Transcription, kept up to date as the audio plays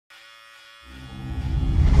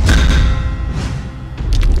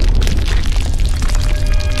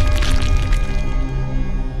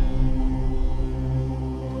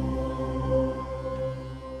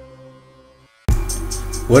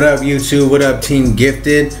What up YouTube, what up Team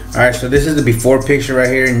Gifted? Alright, so this is the before picture right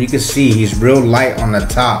here, and you can see he's real light on the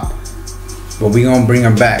top, but we gonna bring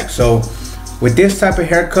him back. So with this type of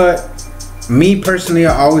haircut, me personally,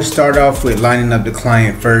 I always start off with lining up the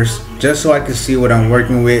client first, just so I can see what I'm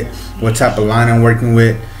working with, what type of line I'm working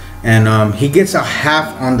with. And he gets a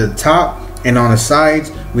half on the top, and on the sides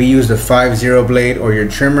we use the 5-0 blade or your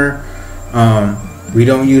trimmer. We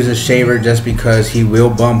don't use a shaver just because he will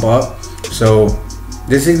bump up. So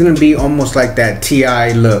this is gonna be almost like that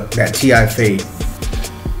T.I look, that T.I fade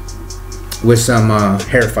with some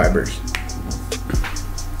hair fibers.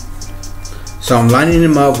 So I'm lining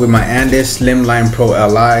him up with my Andes Slimline Pro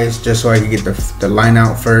LIs just so I can get the line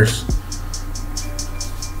out first,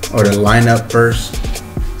 or the line up first.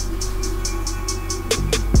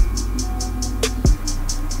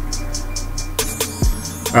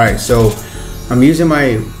 Alright, so I'm using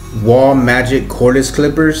my Wall Magic cordless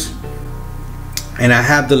clippers, and I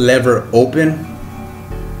have the lever open,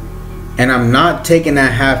 and I'm not taking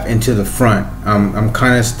that half into the front. I'm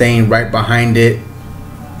kind of staying right behind it,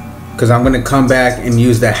 because I'm going to come back and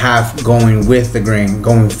use the half going with the grain,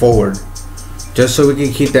 going forward, just so we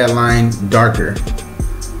can keep that line darker.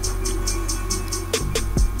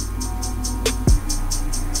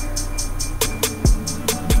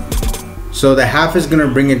 So the half is going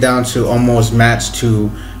to bring it down to almost match to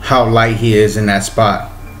how light he is in that spot.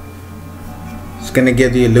 It's going to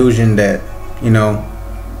give the illusion that, you know,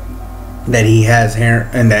 that he has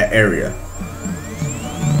hair in that area.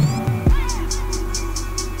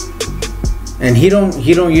 And he don't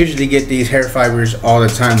usually get these hair fibers all the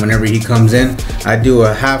time whenever he comes in. I do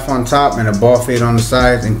a half on top and a ball fade on the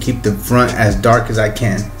sides and keep the front as dark as I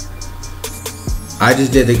can. I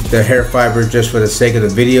just did the hair fiber just for the sake of the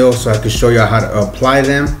video, so I could show you how to apply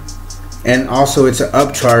them. And also it's an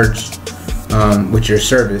upcharge with your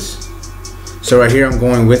service. So right here I'm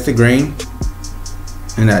going with the grain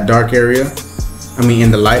in that dark area. I mean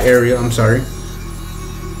in the light area, I'm sorry.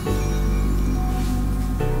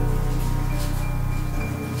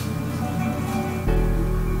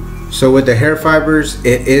 So with the hair fibers,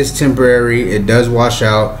 it is temporary, it does wash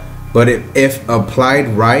out, but if applied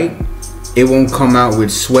right, it won't come out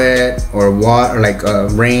with sweat or water, like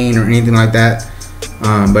rain or anything like that.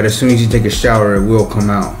 But as soon as you take a shower, it will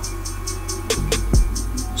come out.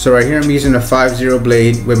 So right here I'm using a 5-0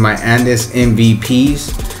 blade with my Andes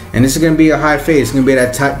MVPs, and this is going to be a high fade. It's going to be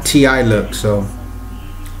that T.I look. So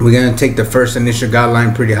we're going to take the first initial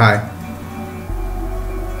guideline pretty high.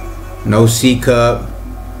 No C-cup.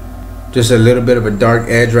 Just a little bit of a dark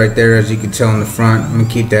edge right there, as you can tell in the front. I'm going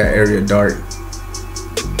to keep that area dark.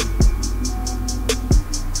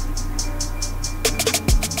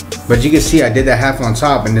 But you can see I did that half on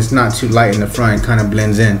top, and it's not too light in the front. It kind of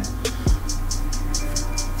blends in.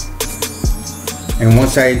 And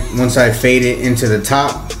once I fade it into the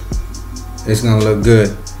top, it's gonna look good.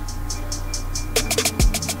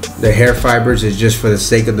 The hair fibers is just for the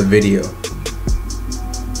sake of the video.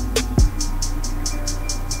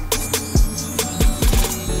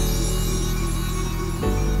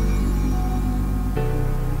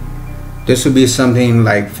 This would be something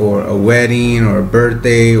like for a wedding or a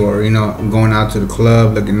birthday, or, you know, going out to the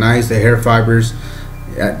club looking nice. The hair fibers,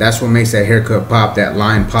 that's what makes that haircut pop, that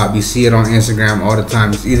line pop. You see it on Instagram all the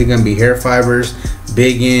time. It's either gonna be hair fibers,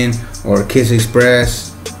 Big In, or Kiss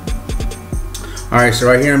Express. Alright, so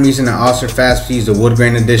right here I'm using the Oster Fast Feeds, the wood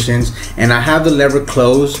grain editions, and I have the lever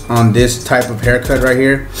closed on this type of haircut right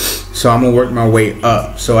here. So I'm gonna work my way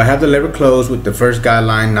up. So I have the lever closed with the first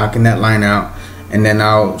guideline, knocking that line out. And then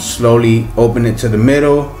I'll slowly open it to the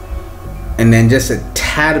middle, and then just a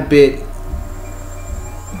tad bit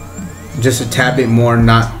more,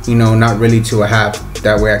 not, you know, not really to a half.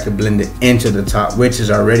 That way I could blend it into the top, which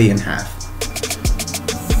is already in half.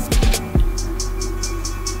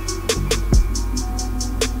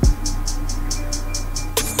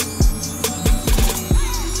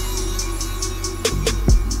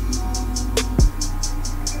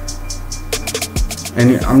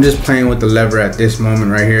 And I'm just playing with the lever at this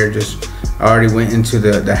moment right here. I already went into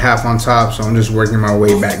the half on top, so I'm just working my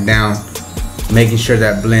way back down, making sure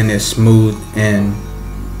that blend is smooth and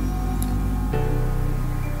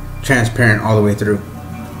transparent all the way through.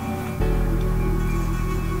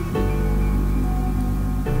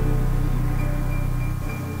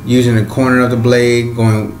 Using the corner of the blade,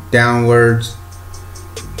 going downwards.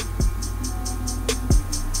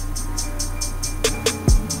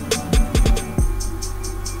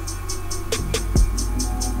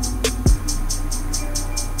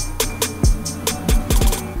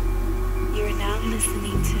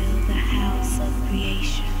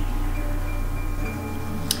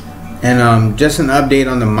 And just an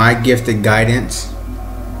update on the My Gifted guidance.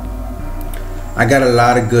 I got a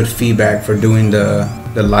lot of good feedback for doing the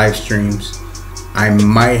live streams. I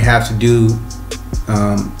might have to do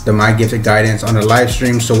the My Gifted guidance on the live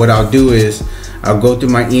stream. So what I'll do is I'll go through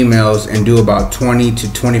my emails and do about 20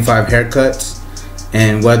 to 25 haircuts,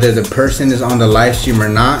 and whether the person is on the live stream or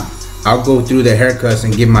not, I'll go through the haircuts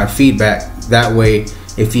and give my feedback. That way,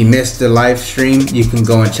 if you missed the live stream, you can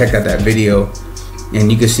go and check out that video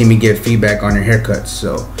and you can see me give feedback on your haircuts.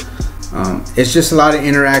 So it's just a lot of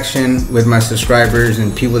interaction with my subscribers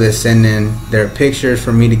and people that send in their pictures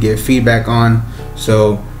for me to give feedback on.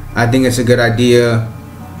 So I think it's a good idea.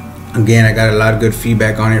 Again, I got a lot of good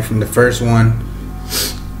feedback on it from the first one.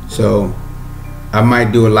 So I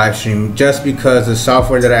might do a live stream just because the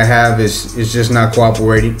software that I have is just not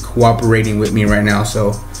cooperating with me right now.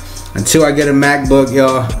 So until I get a MacBook,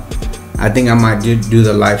 y'all, I think I might do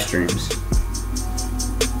the live streams.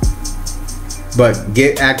 But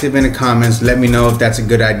get active in the comments. Let me know if that's a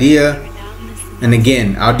good idea. And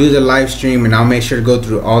again, I'll do the live stream and I'll make sure to go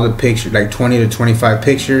through all the pictures, like 20 to 25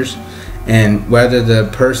 pictures. And whether the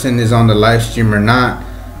person is on the live stream or not,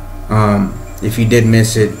 if you did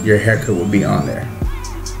miss it, your haircut will be on there.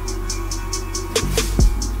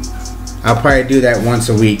 I'll probably do that once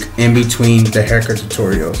a week in between the haircut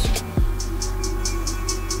tutorials.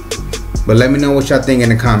 But let me know what y'all think in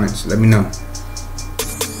the comments. Let me know.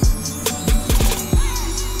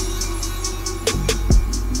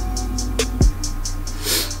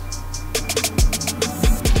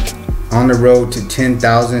 On the road to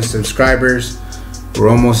 10,000 subscribers. We're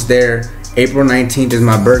almost there. April 19th is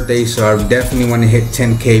my birthday, so I definitely want to hit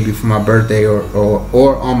 10K before my birthday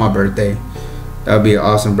or on my birthday. That would be an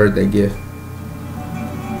awesome birthday gift.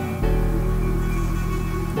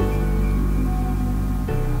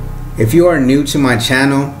 If you are new to my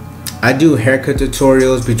channel, I do haircut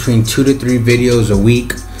tutorials between 2 to 3 videos a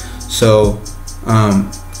week. So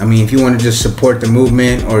I mean, if you want to just support the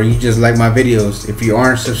movement or you just like my videos, if you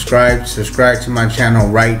aren't subscribed, subscribe to my channel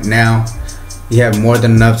right now. You have more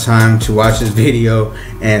than enough time to watch this video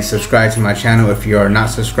and subscribe to my channel. If you are not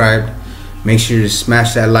subscribed, make sure to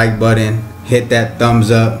smash that like button, hit that thumbs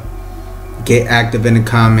up, get active in the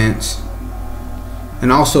comments,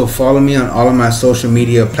 and also follow me on all of my social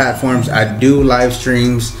media platforms. I do live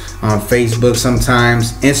streams on Facebook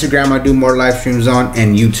sometimes, Instagram I do more live streams on,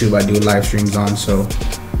 and YouTube I do live streams on. So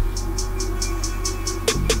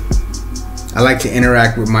I like to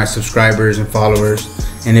interact with my subscribers and followers.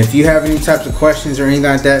 And if you have any types of questions or anything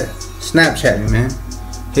like that, Snapchat me, man.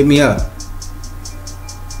 Hit me up.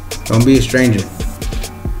 Don't be a stranger.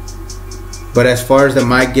 But as far as the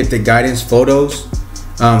My Gifted guidance photos,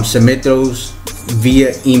 submit those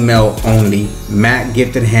via email only.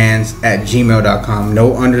 mattgiftedhands@gmail.com.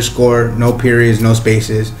 No underscore, no periods, no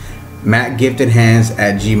spaces.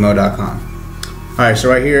 mattgiftedhands@gmail.com. Alright, so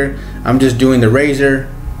right here, I'm just doing the razor.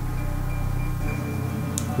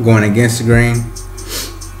 Going against the grain.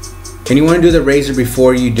 And you want to do the razor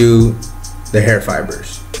before you do the hair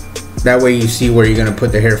fibers. That way you see where you're going to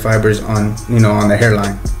put the hair fibers on, on the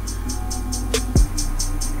hairline.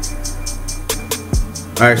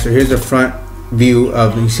 Alright, so here's the front view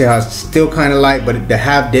of, you see how it's still kind of light, but the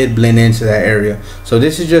half did blend into that area. So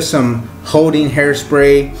this is just some holding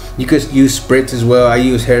hairspray. You could use spritz as well. I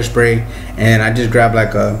use hairspray, and I just grab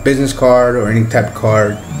like a business card or any type of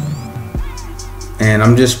card, and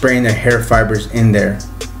I'm just spraying the hair fibers in there.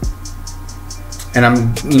 And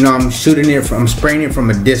I'm shooting it I'm spraying it from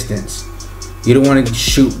a distance. You don't want to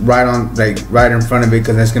shoot right on, like right in front of it,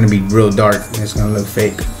 because that's going to be real dark and it's going to look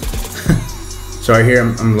fake. So right here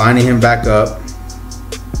I'm lining him back up,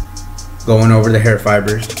 going over the hair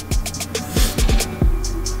fibers.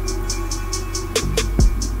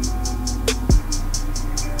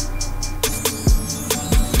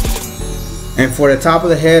 And for the top of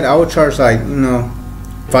the head, I would charge like, $5.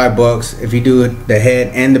 If you do the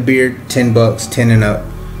head and the beard, $10, 10 and up.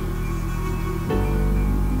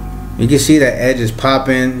 You can see that edge is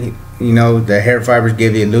popping. The hair fibers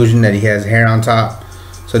give the illusion that he has hair on top.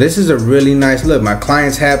 So this is a really nice look. My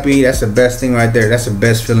client's happy. That's the best thing right there. That's the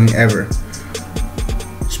best feeling ever.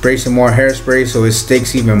 Spray some more hairspray so it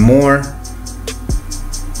sticks even more.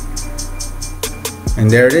 And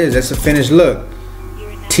there it is. That's a finished look.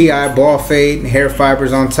 T.I Bald fade, hair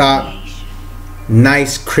fibers on top.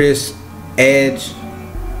 Nice crisp edge.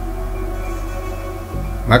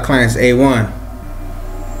 My client's A1.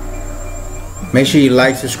 Make sure you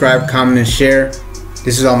like, subscribe, comment, and share.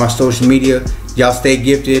 This is all my social media. Y'all stay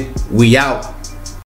gifted. We out.